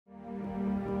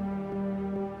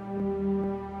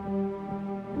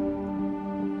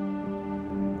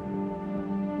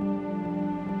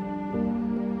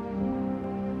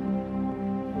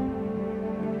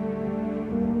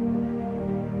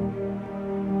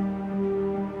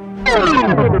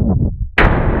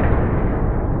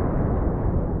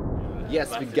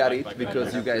Yes, we got it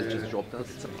because you guys just dropped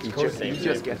us. We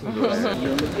just getting those.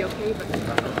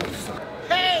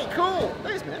 Hey, cool!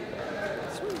 Thanks, man.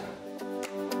 Sweet.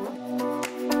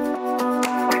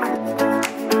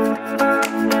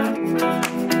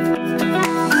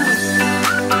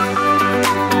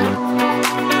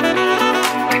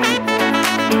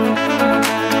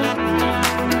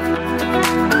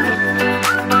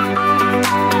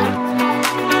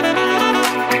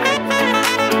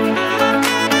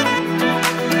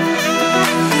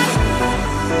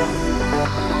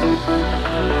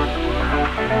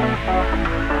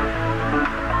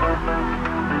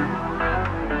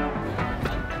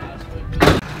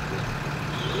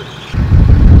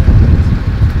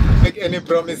 Any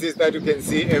promises that you can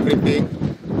see everything,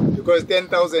 because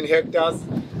 10,000 hectares,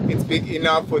 it's big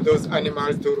enough for those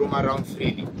animals to roam around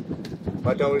freely.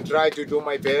 But I will try to do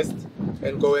my best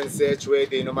and go and search where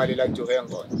they normally like to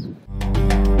hang on.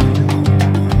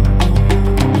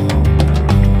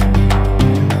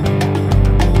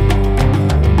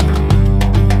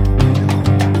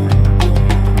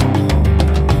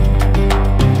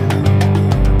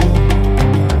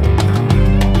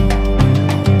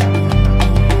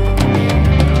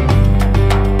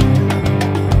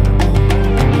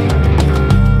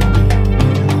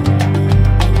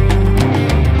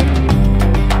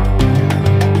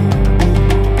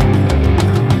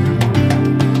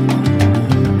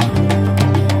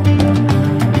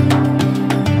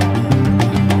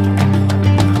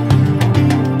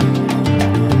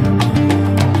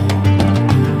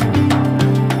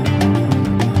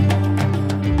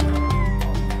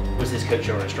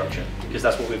 Your instruction, because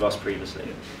that's what we've asked previously.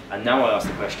 And now I ask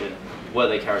the question, were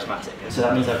they charismatic? So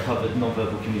that means I've covered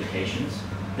non-verbal communications.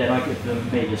 Then I give them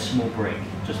maybe a small break,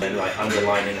 just then like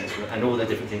underlining and all the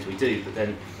different things we do. But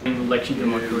then lecture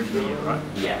them on your year, right?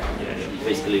 Yeah,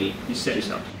 basically you set it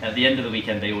up. At the end of the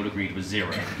weekend, they all agreed was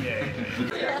 0. Yeah.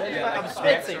 I'm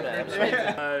sweating, man. I'm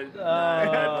sweating. Sorry.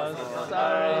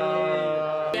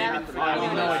 I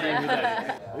have no idea who that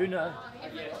is. Who knows?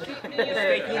 I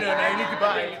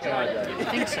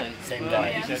think so. Same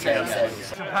guy.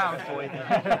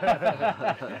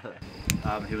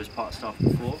 Who was part of staff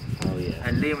before. Oh yeah.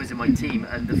 And Liam was in my team,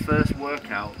 and the first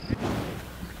workout.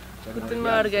 Guten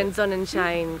Morgen,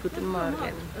 Sonnenschein. Guten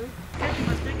Morgen.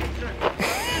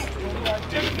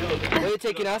 Where are you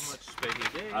taking us?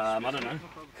 I don't know.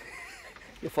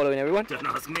 You're following everyone? Don't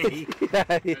ask me. Yeah.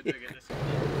 I'll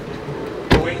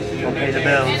pay the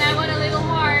bills. And I want a little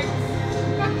heart.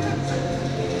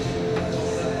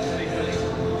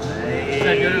 Is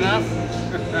that good enough?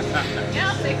 Yeah,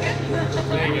 I'll take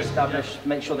it. Establish,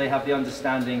 make sure they have the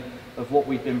understanding of what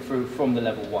we've been through from the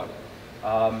level 1.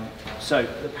 So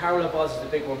the parallel bars is the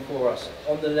big one for us.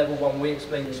 On the level 1, we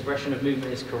explain the expression of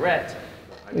movement is correct.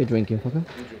 What are you drinking, fucker?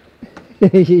 I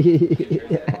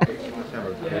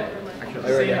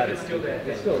already had it.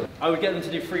 I would get them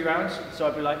to do 3 rounds, so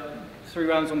I'd be like 3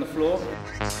 rounds on the floor.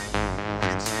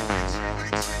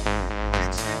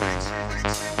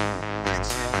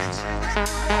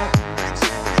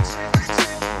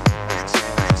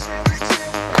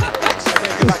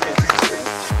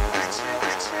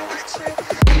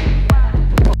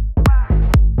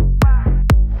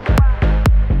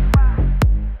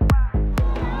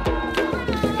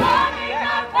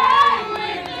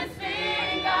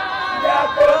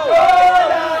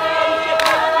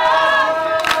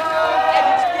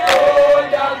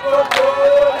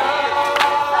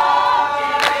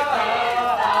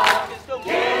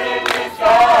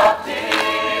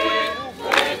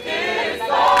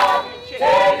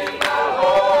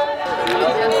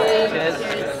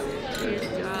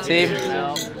 Team.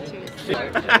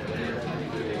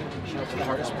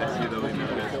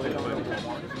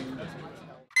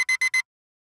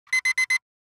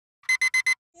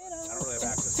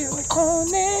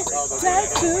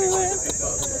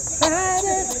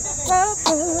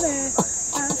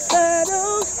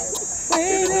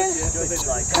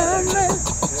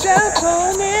 Jump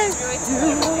on it, do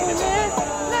it,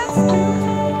 let's do it.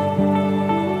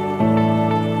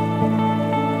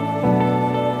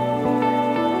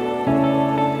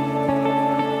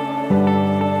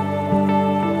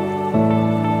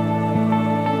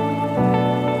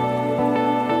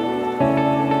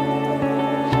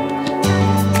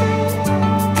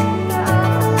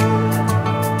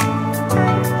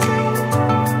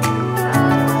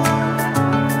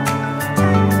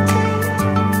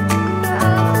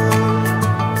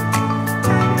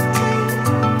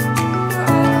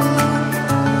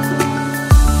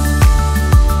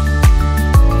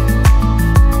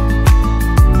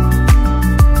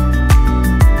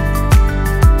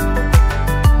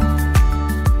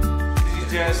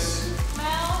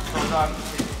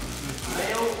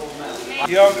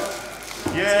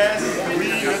 Yes,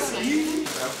 we receive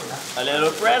A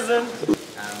little present.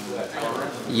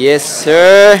 Yes,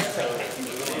 sir.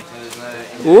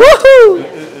 Woohoo!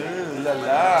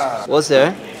 What's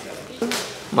there?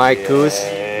 Marcus.